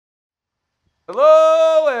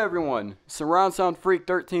Hello everyone! Surround Sound Freak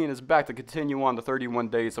 13 is back to continue on the 31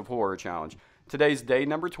 Days of Horror Challenge. Today's day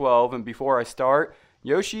number 12, and before I start,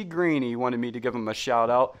 Yoshi Greeny wanted me to give him a shout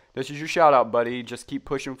out. This is your shout out, buddy. Just keep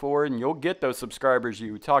pushing forward and you'll get those subscribers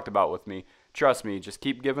you talked about with me. Trust me, just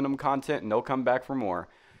keep giving them content and they'll come back for more.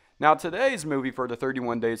 Now today's movie for the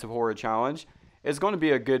 31 Days of Horror Challenge is going to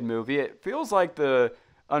be a good movie. It feels like the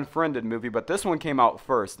Unfriended movie, but this one came out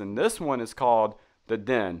first, and this one is called The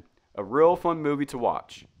Den. A real fun movie to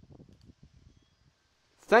watch.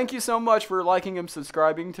 Thank you so much for liking and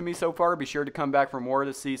subscribing to me so far. Be sure to come back for more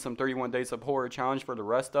to see some 31 Days of Horror Challenge for the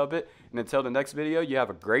rest of it. And until the next video, you have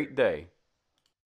a great day.